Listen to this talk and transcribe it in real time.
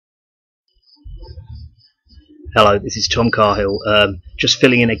Hello, this is Tom Carhill, just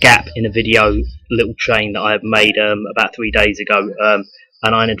filling in a gap in a video little chain that I made about 3 days ago,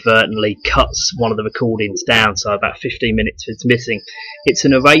 and I inadvertently cut one of the recordings down, so about 15 minutes is missing. It's a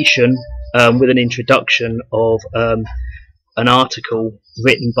narration with an introduction of an article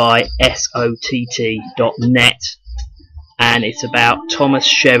written by SOTT.net, and it's about Thomas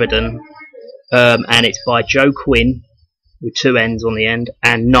Sheridan, and it's by Joe Quinn, with 2 N's on the end,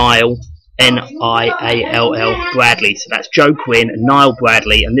 and Niall, Niall Bradley. So that's Joe Quinn and Niall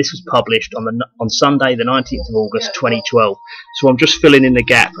Bradley, and this was published on Sunday the 19th of August 2012. So I'm just filling in the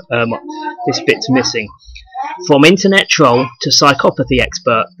gap. This bit's missing. From internet troll to psychopathy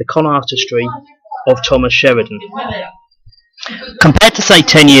expert, the Con-Artistry of Thomas Sheridan. Compared to say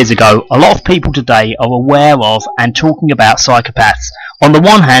 10 years ago, a lot of people today are aware of and talking about psychopaths. On the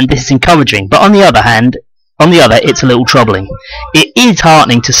one hand, this is encouraging, but on the other, it's a little troubling. It is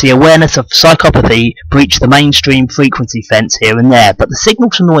heartening to see awareness of psychopathy breach the mainstream frequency fence here and there, but the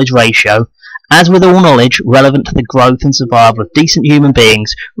signal-to-noise ratio, as with all knowledge relevant to the growth and survival of decent human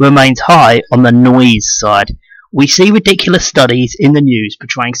beings, remains high on the noise side. We see ridiculous studies in the news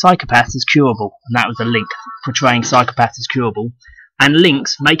portraying psychopaths as curable, and that was a link, portraying psychopaths as curable, and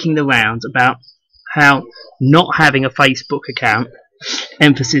links making the rounds about how not having a Facebook account,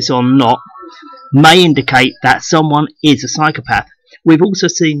 emphasis on not, may indicate that someone is a psychopath. We've also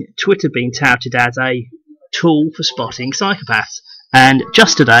seen Twitter being touted as a tool for spotting psychopaths. And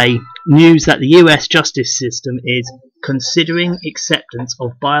just today, news that the US justice system is considering acceptance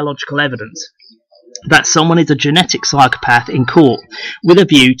of biological evidence that someone is a genetic psychopath in court, with a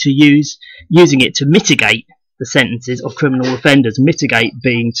view to using it to mitigate the sentences of criminal offenders, mitigate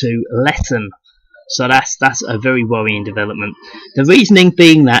being to lessen. So that's a very worrying development. The reasoning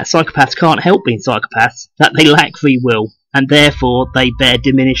being that psychopaths can't help being psychopaths, that they lack free will, and therefore they bear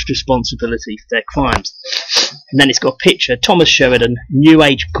diminished responsibility for their crimes. And then it's got a picture: Thomas Sheridan, New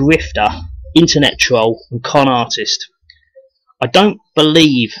Age grifter, internet troll, and con artist. I don't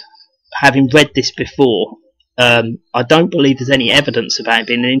believe, having read this before, I don't believe there's any evidence about it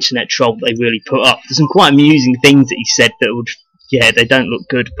being an internet troll that they really put up. There's some quite amusing things that he said that would, yeah, they don't look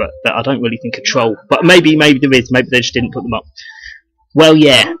good, but I don't really think a troll. But maybe there is. Maybe they just didn't put them up. Well,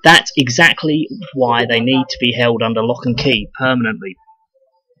 yeah, that's exactly why they need to be held under lock and key permanently.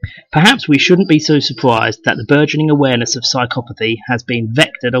 Perhaps we shouldn't be so surprised that the burgeoning awareness of psychopathy has been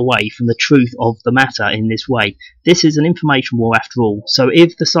vectored away from the truth of the matter in this way. This is an information war after all, so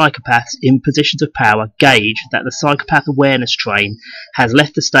if the psychopaths in positions of power gauge that the psychopath awareness train has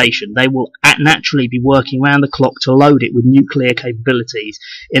left the station, they will naturally be working round the clock to load it with nuclear capabilities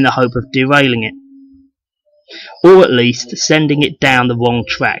in the hope of derailing it, or at least sending it down the wrong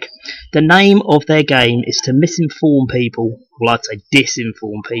track. The name of their game is to misinform people, well, I'd say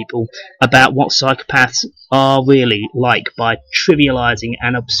disinform people, about what psychopaths are really like by trivialising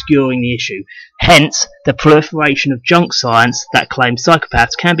and obscuring the issue. Hence, the proliferation of junk science that claims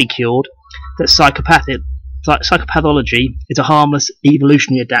psychopaths can be cured, that psychopathology is a harmless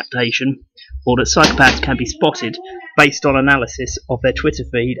evolutionary adaptation, or that psychopaths can be spotted based on analysis of their Twitter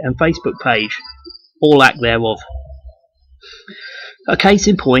feed and Facebook page, or lack thereof. A case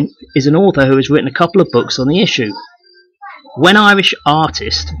in point is an author who has written a couple of books on the issue. When Irish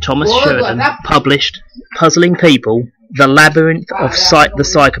artist Thomas Sheridan published Puzzling People, The Labyrinth of the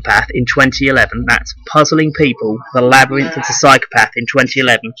Psychopath in 2011, that's Puzzling People, The Labyrinth of the Psychopath in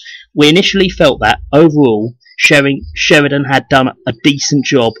 2011, we initially felt that, overall, Sheridan had done a decent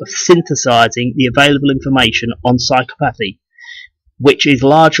job of synthesising the available information on psychopathy, which is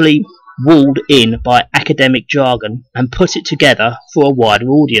largely walled in by academic jargon, and put it together for a wider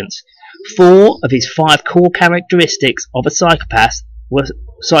audience. 4 of his 5 core characteristics of a psychopath were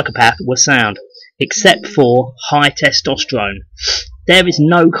sound, except for high testosterone. There is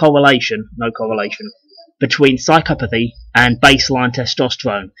no correlation between psychopathy and baseline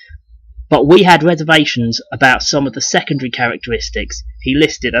testosterone, but we had reservations about some of the secondary characteristics he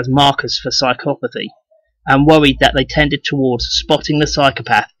listed as markers for psychopathy, and worried that they tended towards spotting the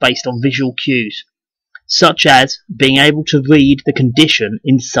psychopath based on visual cues, such as being able to read the condition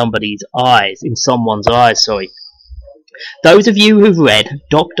in someone's eyes. Those of you who've read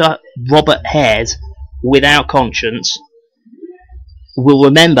Dr. Robert Hare's Without Conscience will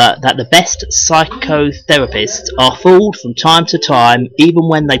remember that the best psychotherapists are fooled from time to time, even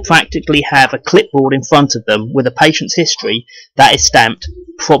when they practically have a clipboard in front of them with a patient's history that is stamped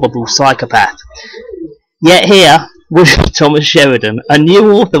probable psychopath. Yet here was Thomas Sheridan, a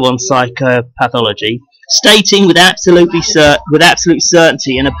new author on psychopathology, stating with absolute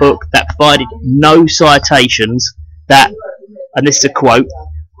certainty in a book that provided no citations that, and this is a quote,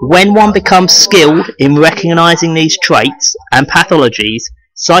 When one becomes skilled in recognizing these traits and pathologies,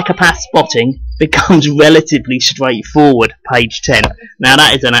 psychopath spotting becomes relatively straightforward. Page 10. Now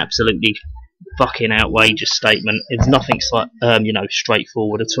that is an absolutely fucking outrageous statement. It's nothing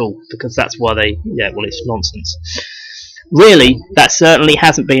straightforward at all, because that's why it's nonsense. Really, that certainly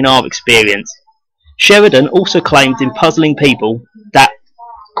hasn't been our experience. Sheridan also claims in Puzzling People that,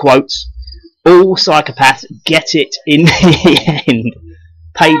 quotes, all psychopaths get it in the end.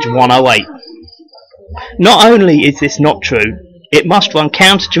 Page 108. Not only is this not true, it must run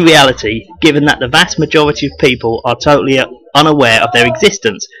counter to reality, given that the vast majority of people are totally unaware of their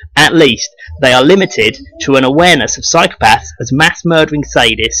existence. At least, they are limited to an awareness of psychopaths as mass-murdering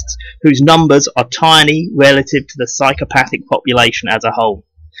sadists whose numbers are tiny relative to the psychopathic population as a whole.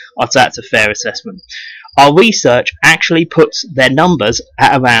 I'd say that's a fair assessment. Our research actually puts their numbers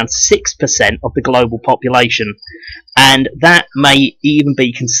at around 6% of the global population, and that may even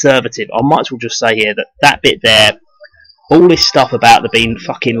be conservative. I might as well just say here that bit there, all this stuff about there being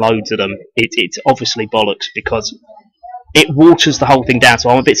fucking loads of them, it's obviously bollocks, because it waters the whole thing down. So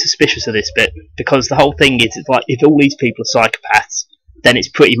I'm a bit suspicious of this bit, because the whole thing is, it's like, if all these people are psychopaths, then it's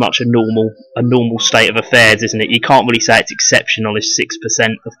pretty much a normal state of affairs, isn't it? You can't really say it's exceptional if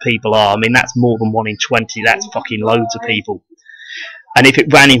 6% of people are. I mean, that's more than 1 in 20. That's fucking loads of people. And if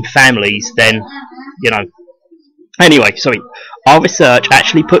it ran in families, then, Anyway, sorry. Our research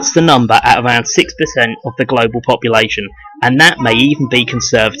actually puts the number at around 6% of the global population, and that may even be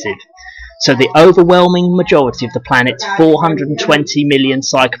conservative. So the overwhelming majority of the planet's 420 million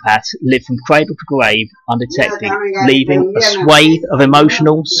psychopaths live from cradle to grave undetected, leaving a swathe of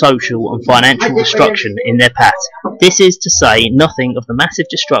emotional, social and financial destruction in their path. This is to say nothing of the massive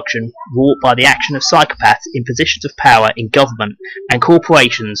destruction wrought by the action of psychopaths in positions of power in government and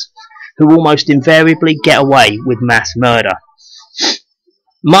corporations, who almost invariably get away with mass murder.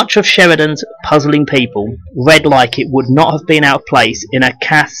 Much of Sheridan's Puzzling People read like it would not have been out of place in a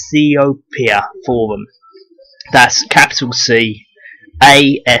Cassiopeia forum. That's capital C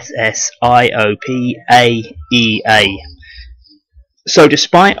ASSIOPAEA. So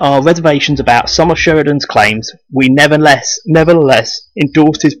despite our reservations about some of Sheridan's claims, we nevertheless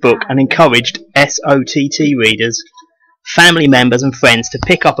endorsed his book and encouraged SOTT readers, family members and friends to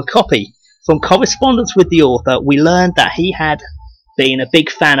pick up a copy. From correspondence with the author, we learned that he had been a big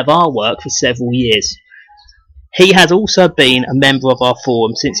fan of our work for several years. He has also been a member of our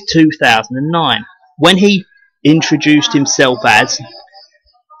forum since 2009, when he introduced himself as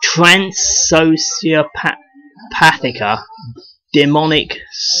Transsociopathica, demonic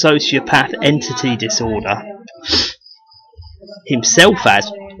sociopath entity disorder. Himself as,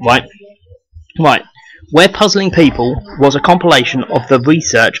 right, where Puzzling People was a compilation of the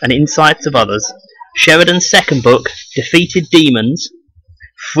research and insights of others, Sheridan's second book, Defeated Demons,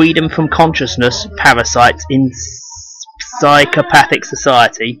 Freedom from Consciousness Parasites in Psychopathic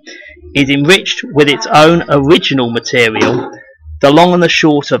Society, is enriched with its own original material. The long and the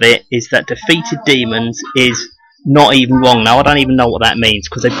short of it is that Defeated Demons is not even wrong. Now, I don't even know what that means,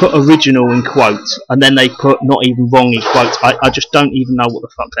 because they put original in quotes, and then they put not even wrong in quotes. I just don't even know what the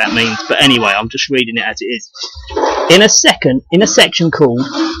fuck that means. But anyway, I'm just reading it as it is. In a section called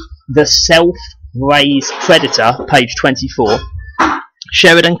The Self-Raised Predator, page 24,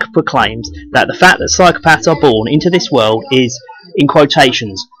 Sheridan proclaims that the fact that psychopaths are born into this world is, in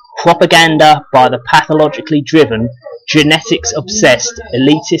quotations, propaganda by the pathologically driven, genetics-obsessed,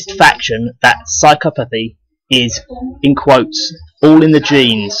 elitist faction that psychopathy is, in quotes, all in the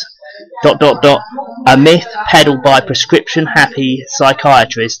genes, ... a myth peddled by prescription-happy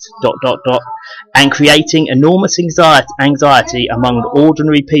psychiatrists, ... and creating enormous anxiety among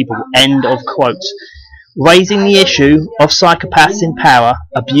ordinary people, end of quotes. Raising the issue of psychopaths in power,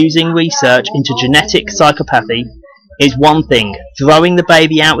 abusing research into genetic psychopathy, is one thing. Throwing the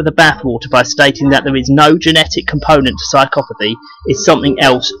baby out with the bathwater by stating that there is no genetic component to psychopathy is something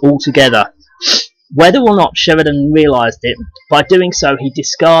else altogether. Whether or not Sheridan realised it, by doing so he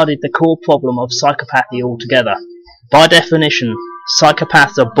discarded the core problem of psychopathy altogether. By definition,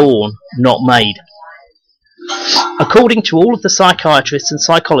 psychopaths are born, not made. According to all of the psychiatrists and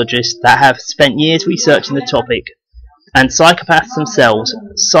psychologists that have spent years researching the topic, and psychopaths themselves,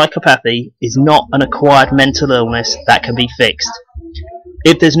 psychopathy is not an acquired mental illness that can be fixed.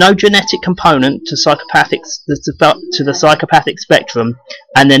 If there's no genetic component to the psychopathic spectrum,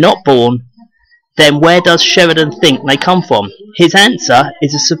 and they're not born, then where does Sheridan think they come from? His answer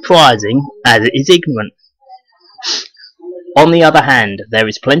is as surprising as it is ignorant. On the other hand, there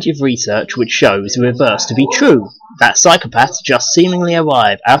is plenty of research which shows the reverse to be true, that psychopaths just seemingly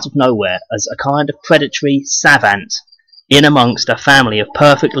arrive out of nowhere as a kind of predatory savant in amongst a family of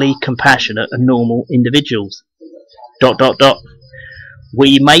perfectly compassionate and normal individuals. ...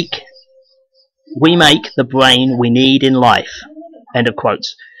 We make the brain we need in life. End of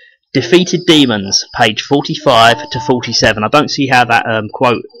quotes. Defeated Demons, page 45 to 47. I don't see how that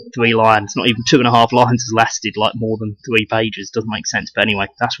quote, 3 lines, not even 2.5 lines, has lasted like more than 3 pages. Doesn't make sense. But anyway,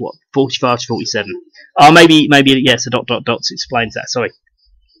 that's what, 45 to 47. Oh, maybe yes, a ... explains that. Sorry.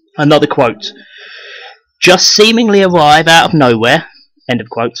 Another quote. Just seemingly arrive out of nowhere. End of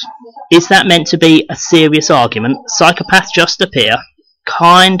quotes. Is that meant to be a serious argument? Psychopaths just appear,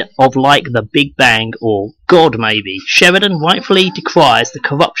 kind of like the Big Bang or God maybe. Sheridan rightfully decries the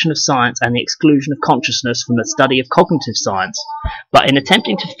corruption of science and the exclusion of consciousness from the study of cognitive science, but in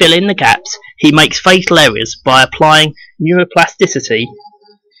attempting to fill in the gaps he makes fatal errors by applying neuroplasticity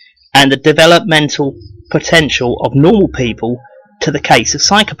and the developmental potential of normal people to the case of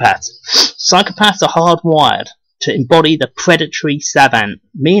psychopaths. Psychopaths are hardwired to embody the predatory savant,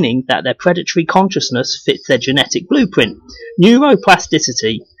 meaning that their predatory consciousness fits their genetic blueprint.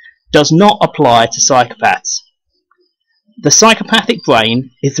 Neuroplasticity does not apply to psychopaths. The psychopathic brain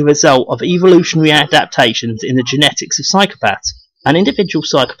is the result of evolutionary adaptations in the genetics of psychopaths. An individual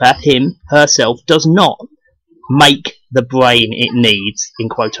psychopath, him, herself, does not make the brain it needs, in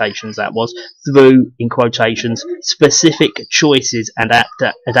quotations that was, through, in quotations, specific choices and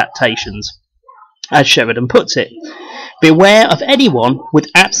adaptations, as Sheridan puts it. Beware of anyone with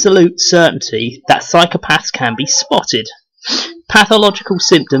absolute certainty that psychopaths can be spotted. Pathological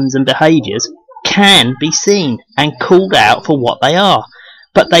symptoms and behaviours can be seen and called out for what they are,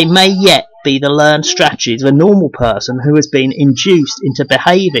 but they may yet be the learned strategies of a normal person who has been induced into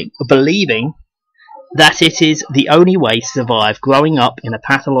believing that it is the only way to survive growing up in a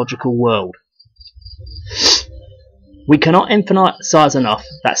pathological world. We cannot emphasise enough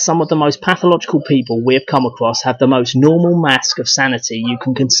that some of the most pathological people we have come across have the most normal mask of sanity you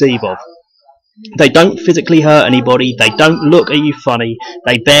can conceive of. They don't physically hurt anybody, they don't look at you funny,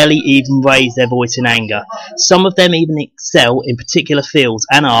 they barely even raise their voice in anger. Some of them even excel in particular fields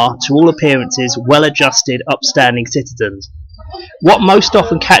and are, to all appearances, well-adjusted, upstanding citizens. What most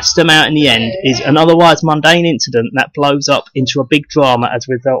often catches them out in the end is an otherwise mundane incident that blows up into a big drama as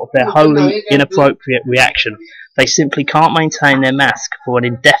a result of their wholly inappropriate reaction. They simply can't maintain their mask for an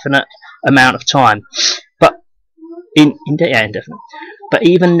indefinite amount of time. But even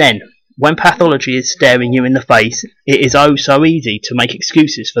then, when pathology is staring you in the face, it is oh so easy to make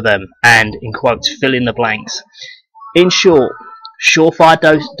excuses for them and, in quotes, fill in the blanks. In short,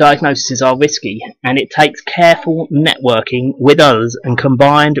 surefire diagnoses are risky, and it takes careful networking with others and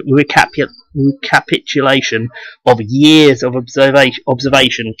combined recapitulation of years of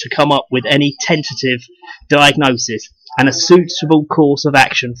observation to come up with any tentative diagnosis and a suitable course of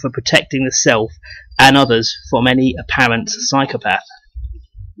action for protecting the self and others from any apparent psychopath.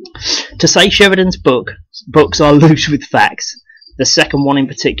 To say Sheridan's books are loose with facts, the second one in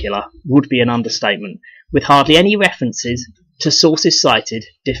particular, would be an understatement. With hardly any references to sources cited,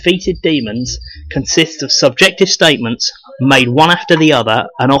 Defeated Demons consists of subjective statements made one after the other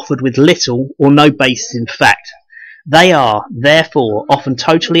and offered with little or no basis in fact. They are, therefore, often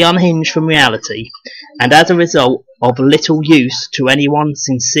totally unhinged from reality, and as a result of little use to anyone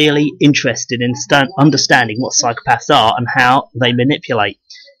sincerely interested in understanding what psychopaths are and how they manipulate.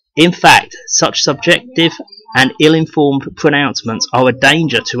 In fact, such subjective and ill-informed pronouncements are a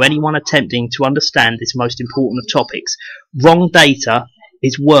danger to anyone attempting to understand this most important of topics. Wrong data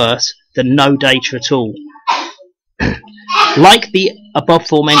is worse than no data at all. Like the above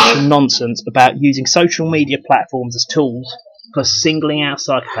aforementioned nonsense about using social media platforms as tools for singling out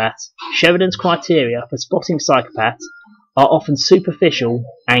psychopaths, Sheridan's criteria for spotting psychopaths are often superficial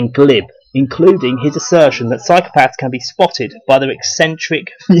and glib, including his assertion that psychopaths can be spotted by their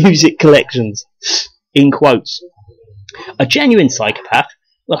eccentric music collections. In quotes, a genuine psychopath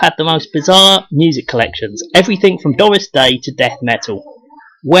will have the most bizarre music collections, everything from Doris Day to death metal,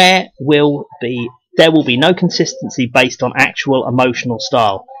 where there will be no consistency based on actual emotional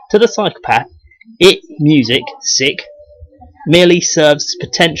style. To the psychopath, music, merely serves as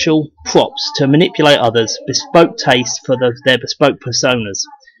potential props to manipulate others, bespoke tastes for their bespoke personas.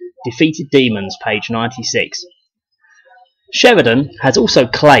 Defeated Demons, page 96. Sheridan has also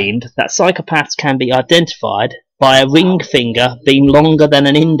claimed that psychopaths can be identified by a ring finger being longer than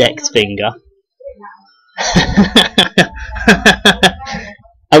an index finger,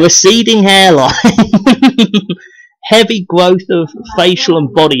 a receding hairline, heavy growth of facial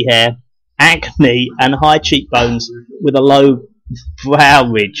and body hair, acne, and high cheekbones with a low brow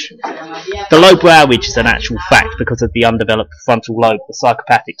ridge. The low brow ridge is an actual fact because of the undeveloped frontal lobe, the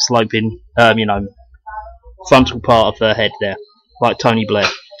psychopathic sloping, frontal part of her head there, like Tony Blair.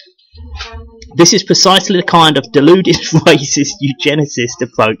 This is precisely the kind of deluded racist eugenicist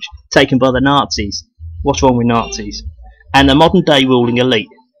approach taken by the Nazis. What's wrong with Nazis? And the modern day ruling elite.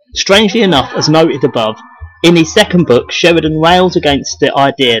 Strangely enough, as noted above, in his second book, Sheridan rails against the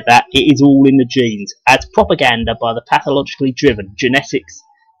idea that it is all in the genes, as propaganda by the pathologically driven,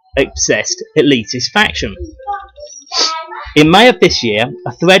 genetics-obsessed elitist faction. In May of this year,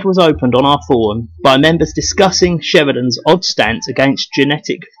 a thread was opened on our forum by members discussing Sheridan's odd stance against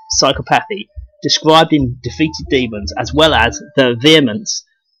genetic psychopathy, described in Defeated Demons, as well as the vehemence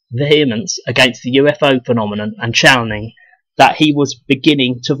against the UFO phenomenon and channeling that he was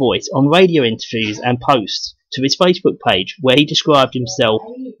beginning to voice on radio interviews and posts to his Facebook page, where he described himself,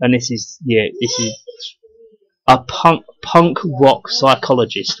 and this is a punk rock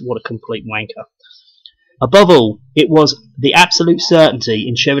psychologist. What a complete wanker. Above all, it was the absolute certainty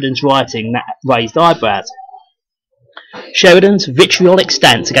in Sheridan's writing that raised eyebrows. Sheridan's vitriolic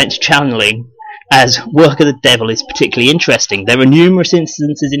stance against channeling as work of the devil is particularly interesting. There are numerous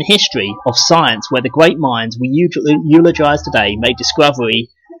instances in history of science where the great minds we eulogise today made discoveries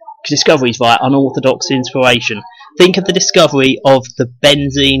via unorthodox inspiration. Think of the discovery of the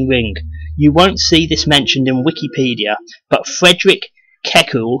benzene ring. You won't see this mentioned in Wikipedia, but Frederick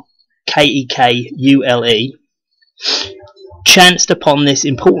Kekulé, Kekule, chanced upon this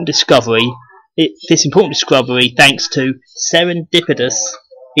important discovery thanks to serendipitous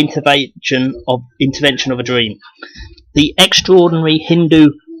intervention of a dream. The extraordinary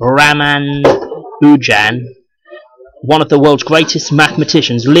Hindu Ramanujan, one of the world's greatest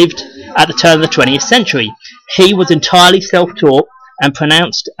mathematicians, lived at the turn of the 20th century. He was entirely self-taught and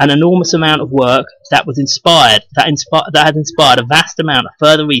pronounced an enormous amount of work that had inspired a vast amount of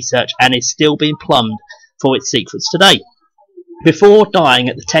further research and is still being plumbed for its secrets today. Before dying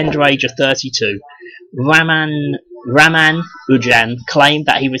at the tender age of 32, Ramanujan claimed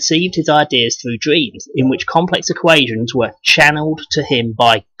that he received his ideas through dreams, in which complex equations were channeled to him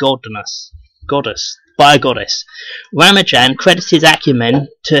by a goddess. Ramanujan credited his acumen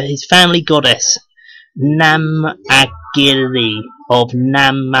to his family goddess Namagiri of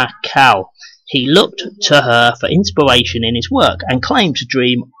Namakkal. He looked to her for inspiration in his work and claimed to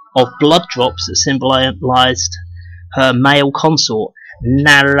dream of blood drops that symbolized her male consort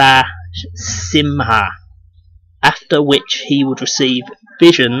Narasimha, after which he would receive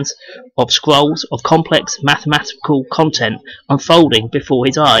visions of scrolls of complex mathematical content unfolding before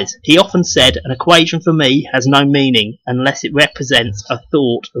his eyes. He often said, "An equation for me has no meaning unless it represents a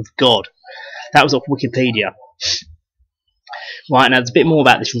thought of God." That was off Wikipedia. Right, now there's a bit more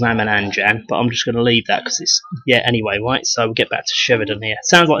about this Ramanujan, but I'm just going to leave that because it's... anyway, right, so we'll get back to Sheridan here.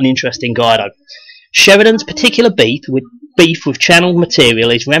 Sounds like an interesting guy, though. Sheridan's particular beef with channeled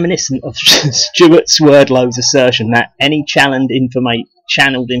material is reminiscent of Stuart Swerdlow's assertion that any channeled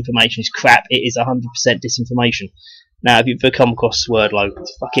information is crap. It is 100% disinformation. Now, if you've ever come across Swerdlow,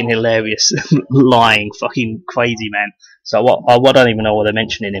 it's fucking hilarious, lying, fucking crazy man. So I don't even know why they're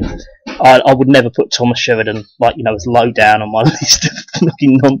mentioning him. I would never put Thomas Sheridan, as low down on my list of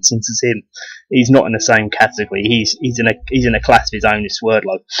fucking nonsense as him. He's not in the same category. He's in a class of his own as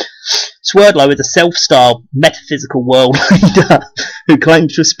Swerdlow. Swerdlow is a self-styled metaphysical world leader who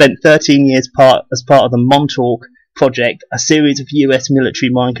claims to have spent 13 years as part of the Montauk Project, a series of US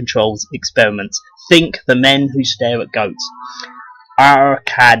military mind control experiments. Think The Men Who Stare at Goats.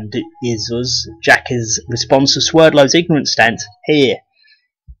 Arkadiusz Jacka's response to Swerdlow's ignorant stance here.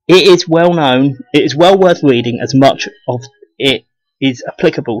 It is well worth reading, as much of it is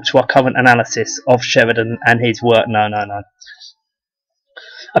applicable to our current analysis of Sheridan and his work. No.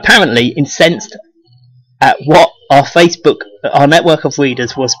 Apparently incensed at what our network of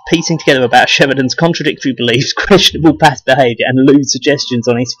readers was piecing together about Sheridan's contradictory beliefs, questionable past behaviour and lewd suggestions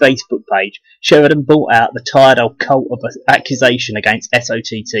on his Facebook page, Sheridan brought out the tired old cult of accusation against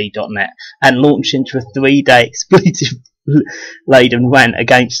SOTT.net and launched into a 3-day expletive-laden rant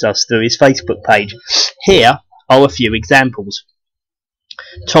against us through his Facebook page. Here are a few examples.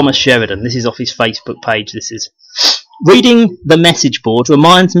 Thomas Sheridan, this is off his Facebook page, this is. Reading the message board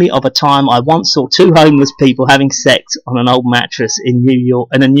reminds me of a time I once saw 2 homeless people having sex on an old mattress in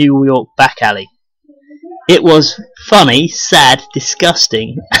a New York back alley. It was funny, sad,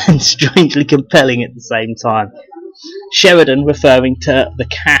 disgusting, and strangely compelling at the same time. Sheridan referring to the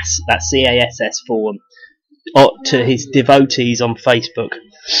CASS, that CASS forum, to his devotees on Facebook.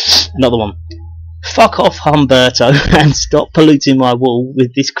 Another one. Fuck off, Humberto, and stop polluting my wall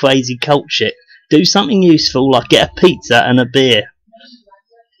with this crazy cult shit. Do something useful, like get a pizza and a beer.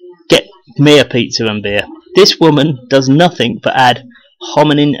 Get me a pizza and beer. This woman does nothing but add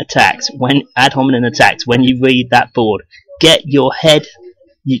hominin attacks when you read that board. Get your head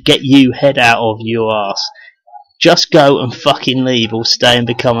out of your ass. Just go and fucking leave, or stay and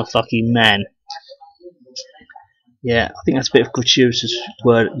become a fucking man. Yeah, I think that's a bit of gratuitous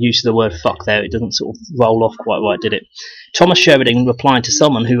use of the word fuck there. It doesn't sort of roll off quite right, did it? Thomas Sheridan replying to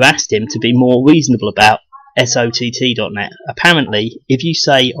someone who asked him to be more reasonable about SOTT.net. Apparently, if you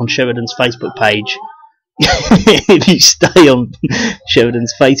say on Sheridan's Facebook page, if you stay on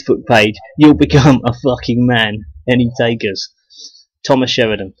Sheridan's Facebook page, you'll become a fucking man. Any takers? Thomas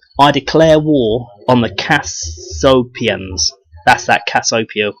Sheridan. I declare war on the Cassopians. That's that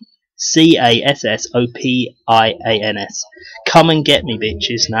Cassopia. Cassopians. Come and get me,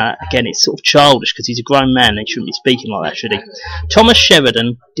 bitches. Now, again, it's sort of childish because he's a grown man and he shouldn't be speaking like that, should he? Thomas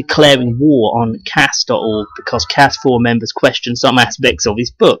Sheridan declaring war on Cass.org because Cass 4 members question some aspects of his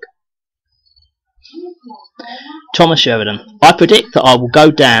book. Thomas Sheridan. I predict that I will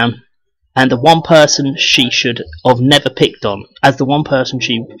go down and the one person she should have never picked on. As the one person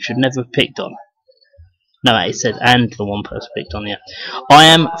she should never have picked on. No, it said, and the one person picked on, yeah. I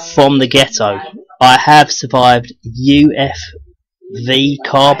am from the ghetto. I have survived UFV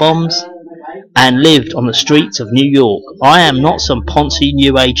car bombs and lived on the streets of New York. I am not some poncy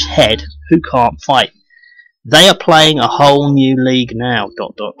new age head who can't fight. They are playing a whole new league now, ...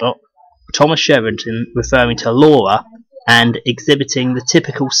 Thomas Sheridan referring to Laura and exhibiting the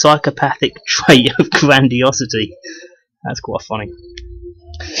typical psychopathic trait of grandiosity. That's quite funny.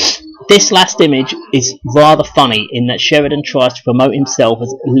 This last image is rather funny in that Sheridan tries to promote himself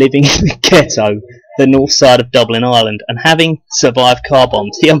as living in the ghetto, the north side of Dublin, Ireland, and having survived car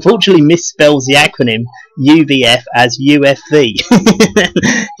bombs. He unfortunately misspells the acronym UVF as UFV.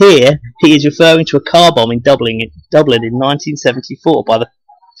 Here, he is referring to a car bomb in Dublin in 1974 by the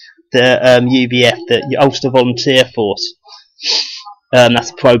UVF, the Ulster Volunteer Force.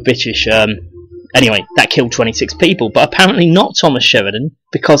 That's pro-British. Anyway, that killed 26 people, but apparently not Thomas Sheridan,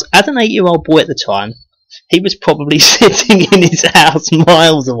 because as an 8-year-old boy at the time, he was probably sitting in his house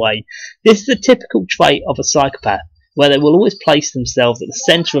miles away. This is a typical trait of a psychopath, where they will always place themselves at the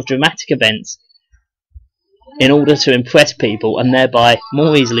centre of dramatic events in order to impress people and thereby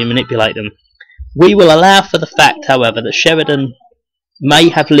more easily manipulate them. We will allow for the fact, however, that Sheridan may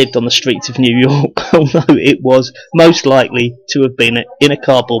have lived on the streets of New York, although it was most likely to have been in a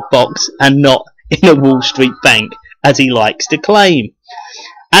cardboard box and not in a Wall Street bank, as he likes to claim.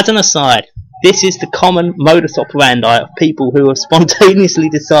 As an aside, this is the common modus operandi of people who have spontaneously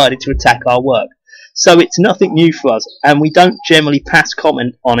decided to attack our work, so it's nothing new for us, and we don't generally pass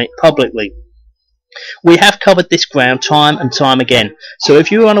comment on it publicly. We have covered this ground time and time again, so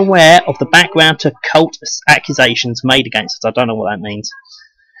if you are unaware of the background to cult accusations made against us, I don't know what that means,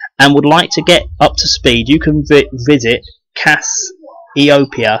 and would like to get up to speed, you can visit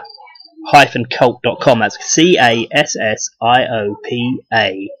Cassiopeia-cult.com. That's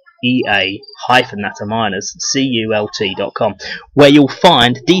CASSIOPAEA-cult.com, where you'll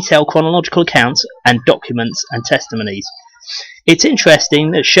find detailed chronological accounts and documents and testimonies. It's interesting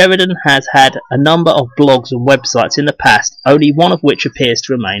that Sheridan has had a number of blogs and websites in the past, only one of which appears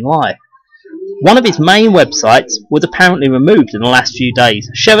to remain live. One of his main websites was apparently removed in the last few days.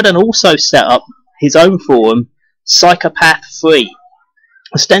 Sheridan also set up his own forum, Psychopath Free,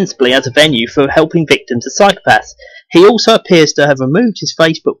 ostensibly as a venue for helping victims of psychopaths. He also appears to have removed his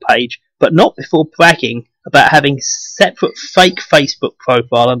Facebook page, but not before bragging about having a separate fake Facebook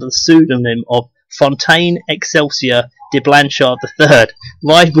profile under the pseudonym of Fontaine Excelsior de Blanchard III,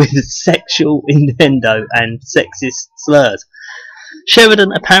 lined with sexual innuendo and sexist slurs.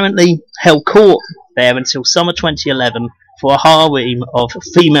 Sheridan apparently held court there until summer 2011 for a harem of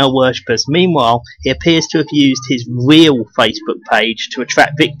female worshippers. Meanwhile, he appears to have used his real Facebook page to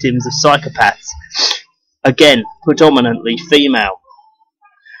attract victims of psychopaths, again, predominantly female.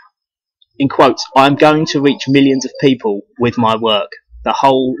 In quotes, "I'm going to reach millions of people with my work. The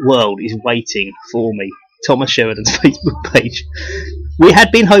whole world is waiting for me." Thomas Sheridan's Facebook page. We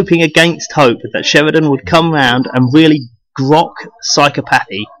had been hoping against hope that Sheridan would come round and really grok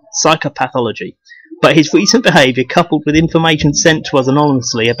psychopathology. But his recent behaviour, coupled with information sent to us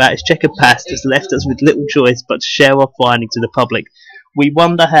anonymously about his checkered past, has left us with little choice but to share our findings with the public. We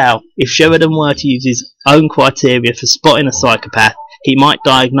wonder how, if Sheridan were to use his own criteria for spotting a psychopath, he might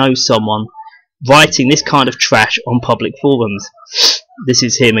diagnose someone writing this kind of trash on public forums. This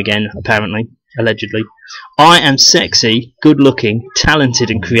is him again, apparently, allegedly. "I am sexy, good-looking, talented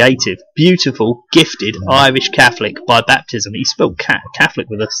and creative, beautiful, gifted, Irish Catholic by baptism." He spelled Catholic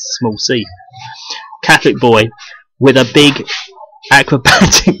with a small c. Catholic boy with a big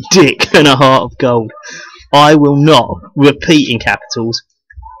acrobatic dick and a heart of gold. I will not repeat in capitals,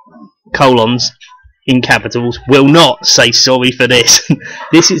 colons, in capitals, will not say sorry for this.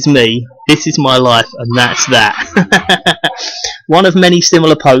 This is me, this is my life, and that's that. One of many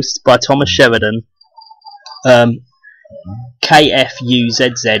similar posts by Thomas Sheridan,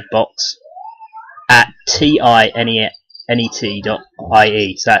 KFUZZ box at tinet.ie,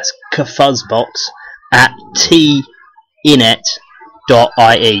 so that's kfuzzbox at tinet.ie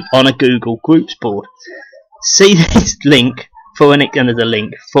on a Google Groups board. See this link for another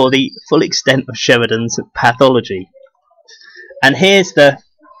link for the full extent of Sheridan's pathology. And here's the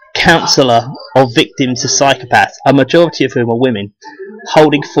counsellor of victims of psychopaths, a majority of whom are women,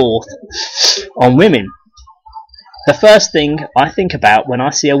 holding forth on women. The first thing I think about when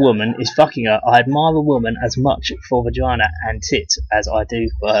I see a woman is fucking her. I admire a woman as much for vagina and tits as I do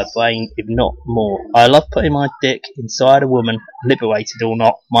for her brain, if not more. I love putting my dick inside a woman, liberated or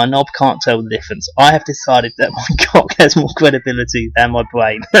not. My knob can't tell the difference. I have decided that my cock has more credibility than my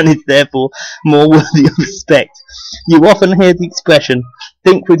brain, and is therefore more worthy of respect. You often hear the expression,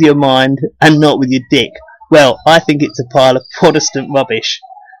 think with your mind and not with your dick. Well, I think it's a pile of Protestant rubbish.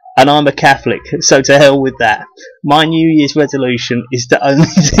 And I'm a Catholic, so to hell with that. My New Year's resolution is to only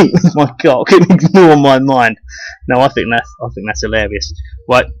think with my cock and ignore my mind. No, I think that's hilarious.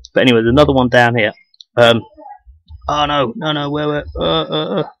 Right, but anyway, there's another one down here. Oh no, where?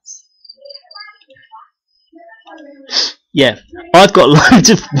 Yeah, I've got loads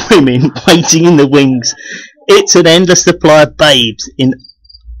of women waiting in the wings. It's an endless supply of babes in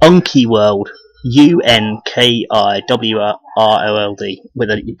Unky World. UNKIWRLD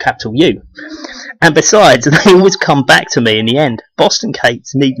with a capital U. And besides, they always come back to me in the end. Boston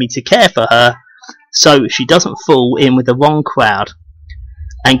Kates need me to care for her so she doesn't fall in with the wrong crowd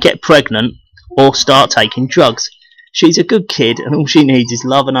and get pregnant or start taking drugs. She's a good kid and all she needs is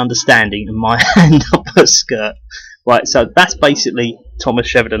love and understanding and my hand up her skirt. Right, so that's basically Thomas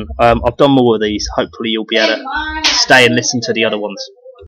Sheridan. I've done more of these. Hopefully you'll be able to stay and listen to the other ones.